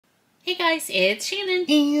Hey guys, it's Shannon.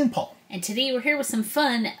 And Paul. And today we're here with some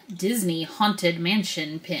fun Disney Haunted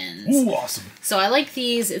Mansion pins. Ooh, awesome. So I like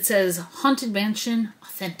these. It says Haunted Mansion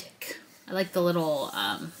Authentic. I like the little...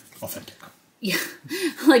 Authentic. Yeah,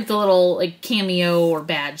 I like the little cameo or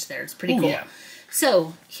badge there. It's pretty cool. Yeah.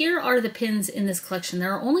 So here are the pins in this collection.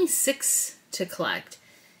 There are only 6 to collect.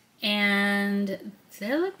 And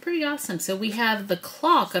they look pretty awesome. So we have the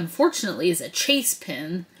clock, unfortunately, is a chase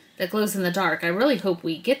pin that glows in the dark. I really hope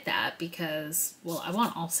we get that because, well, I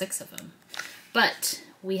want all 6 of them. But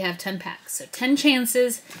we have 10 packs, so 10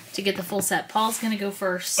 chances to get the full set. Paul's going to go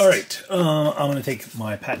first. All right, I'm going to take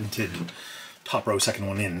my patented top row second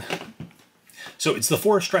one in. So it's the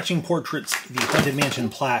 4 stretching portraits, the Haunted Mansion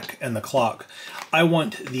plaque, and the clock. I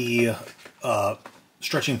want the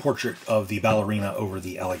stretching portrait of the ballerina over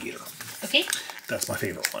the alligator. Okay. That's my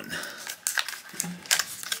favorite one.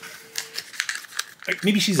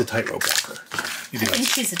 Maybe she's a tightrope walker. I think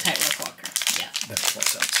she's a tightrope walker. Yeah. That makes more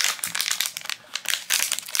sense.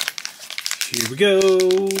 Here we go.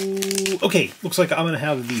 Okay, looks like I'm going to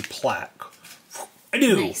have the plaque. I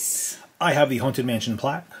do. Nice. I have the Haunted Mansion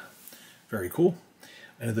plaque. Very cool.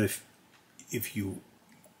 I know that if you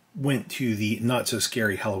went to the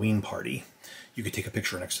not-so-scary Halloween party, you could take a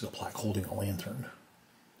picture next to the plaque holding a lantern.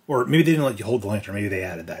 Or maybe they didn't let you hold the lantern. Maybe they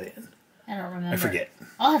added that in. I don't remember. I forget.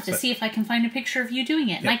 I'll have to see if I can find a picture of you doing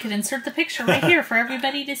it. And I could insert the picture right here for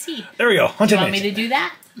everybody to see. There we go. Haunted Do you want Mansion. me to do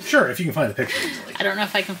that? Sure, if you can find the picture easily. I don't know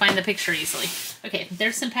if I can find the picture easily. Okay,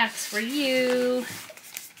 there's some packs for you.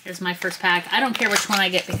 Here's my first pack. I don't care which one I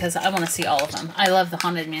get because I want to see all of them. I love the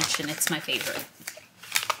Haunted Mansion. It's my favorite.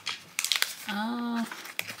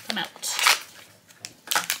 Come out.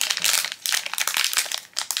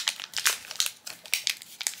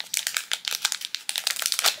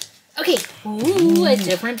 Okay, ooh, a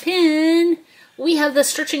different pin. We have the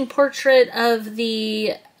stretching portrait of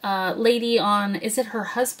the lady on, is it her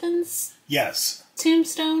husband's Yes.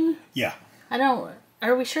 tombstone? Yeah.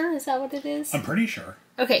 Are we sure? Is that what it is? I'm pretty sure.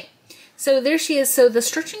 Okay, so there she is. So the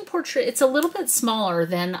stretching portrait, it's a little bit smaller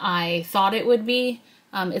than I thought it would be.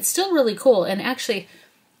 It's still really cool, and actually,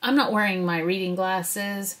 I'm not wearing my reading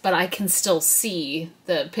glasses, but I can still see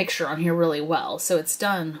the picture on here really well, so it's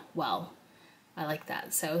done well. I like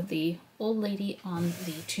that. So the old lady on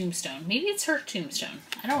the tombstone. Maybe it's her tombstone.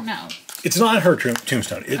 I don't know. It's not her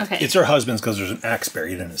tombstone. Okay. It's her husband's because there's an axe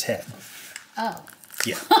buried in his head. Oh.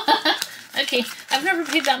 Yeah. Okay. I've never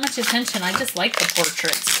paid that much attention. I just like the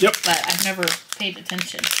portraits. Yep. But I've never paid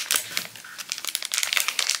attention.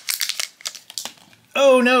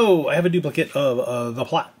 Oh no! I have a duplicate of the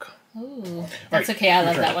plaque. Ooh. That's right. Okay. I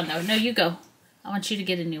love that one though. No, you go. I want you to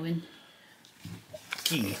get a new one.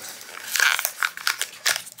 Key.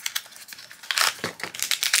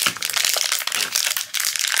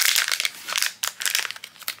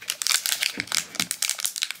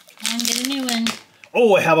 Get a new one.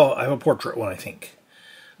 Oh, I have a portrait one, I think.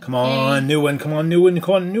 Come on, new one, come on, new one,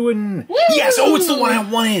 come on, new one. Woo! Yes! Oh, it's the one I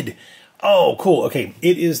wanted! Oh, cool. Okay,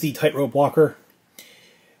 it is the tightrope walker.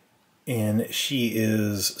 And she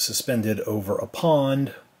is suspended over a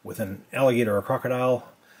pond with an alligator or crocodile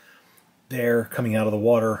there coming out of the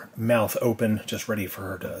water, mouth open, just ready for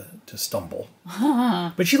her to stumble.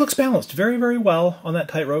 But she looks balanced very, very well on that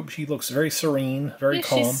tightrope. She looks very serene, very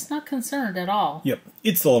calm. She's not concerned at all. Yep,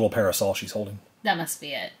 it's the little parasol she's holding. That must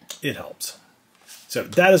be it. It helps. So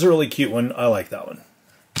that is a really cute one. I like that one.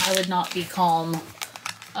 I would not be calm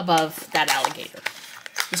above that alligator.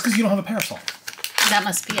 It's because you don't have a parasol. That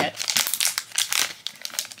must be it.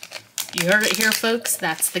 You heard it here, folks.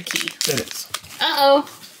 That's the key. It is. Uh-oh.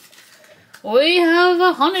 We have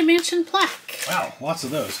a Haunted Mansion plaque. Wow, lots of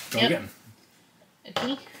those. Go again.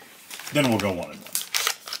 Okay. Then we'll go one and one.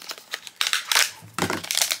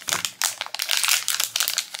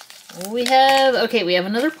 We have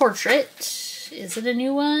another portrait. Is it a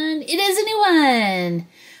new one? It is a new one!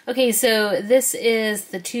 Okay, so this is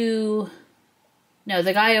the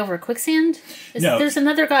guy over quicksand? No. There's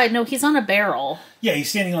another guy. No, he's on a barrel. Yeah, he's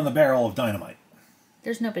standing on the barrel of dynamite.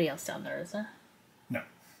 There's nobody else down there, is there? No.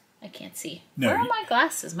 I can't see. No, Where are my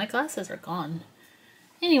glasses? My glasses are gone.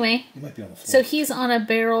 Anyway. He might be on the floor. So he's on a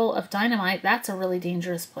barrel of dynamite. That's a really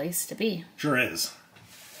dangerous place to be. Sure is.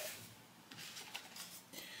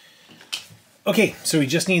 Okay, so we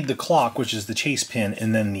just need the clock, which is the chase pin,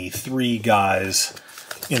 and then the 3 guys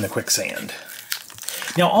in the quicksand.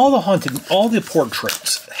 Now, all the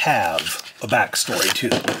portraits have a backstory to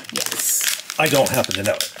them. Yes. I don't happen to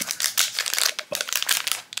know it.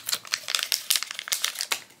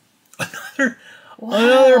 But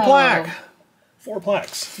another plaque. 4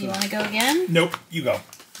 plaques. Do you want to go again? Nope, you go.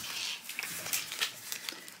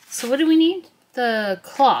 So what do we need? The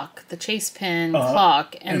clock, the chase pin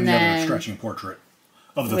clock, and the then other stretching portrait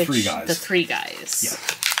of the three guys. The three guys. Yeah.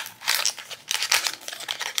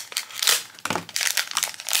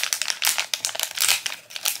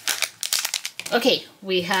 Okay,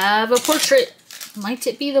 we have a portrait. Might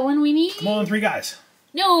it be the one we need? Come on, three guys.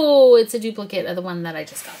 No, it's a duplicate of the one that I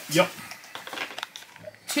just got. Yep.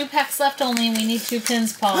 2 packs left only. We need 2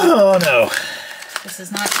 pins, Paul. Oh, no. This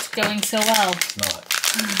is not going so well. It's not.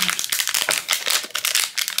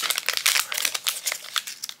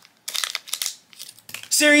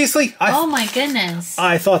 Seriously? Oh my goodness.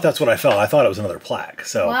 I thought that's what I felt. I thought it was another plaque.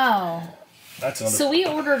 So wow. That's another So we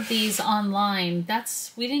ordered these online.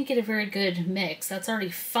 We didn't get a very good mix. That's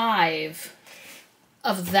already 5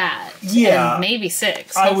 of that. Yeah. And maybe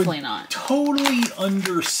 6. I Hopefully would not. Totally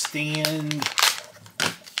understand.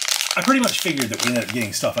 I pretty much figured that we ended up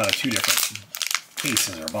getting stuff out of 2 different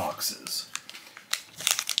cases or boxes.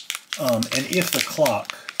 And if the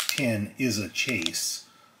clock pin is a chase,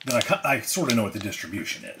 then I sort of know what the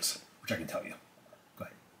distribution is, which I can tell you. Go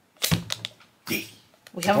ahead. Yeah.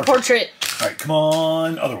 We have a portrait. All right, come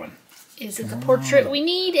on, other one. Is it the portrait we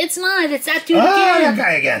need? It's not. It's that dude again. That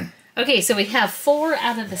guy again. Okay, so we have 4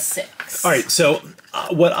 out of the 6. All right, so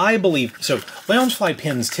what I believe, so Loungefly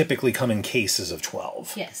pins typically come in cases of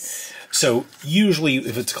 12. Yes. So usually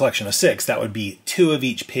if it's a collection of 6, that would be 2 of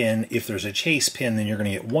each pin. If there's a chase pin, then you're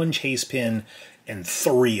going to get 1 chase pin and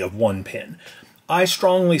 3 of 1 pin. I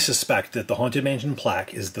strongly suspect that the Haunted Mansion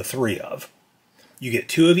plaque is the 3 of. You get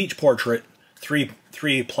 2 of each portrait,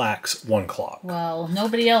 3 plaques, 1 clock. Well,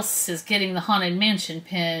 nobody else is getting the Haunted Mansion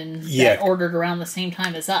pin Yeah. that ordered around the same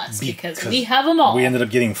time as us because we have them all. We ended up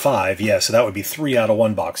getting 5, yeah, so that would be 3 out of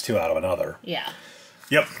one box, 2 out of another. Yeah.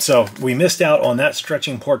 Yep, so we missed out on that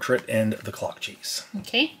stretching portrait and the clock chase.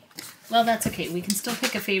 Okay. Well, that's okay. We can still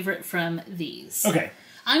pick a favorite from these. Okay.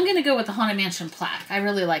 I'm going to go with the Haunted Mansion plaque. I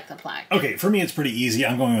really like the plaque. Okay, for me it's pretty easy.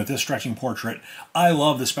 I'm going with this stretching portrait. I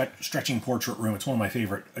love the stretching portrait room. It's one of my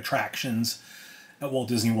favorite attractions at Walt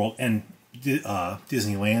Disney World and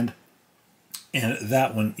Disneyland. And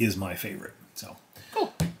that one is my favorite. So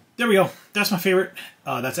Cool. there we go. That's my favorite.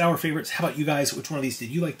 That's our favorites. How about you guys? Which one of these did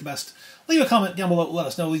you like the best? Leave a comment down below. Let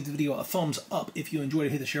us know. Leave the video a thumbs up if you enjoyed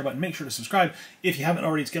it. Hit the share button. Make sure to subscribe. If you haven't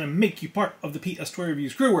already, it's going to make you part of the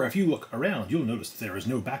PSToyReviews crew, where if you look around, you'll notice that there is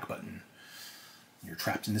no back button. You're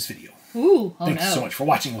trapped in this video. Ooh, oh Thanks no. so much for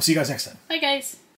watching. We'll see you guys next time. Bye, guys.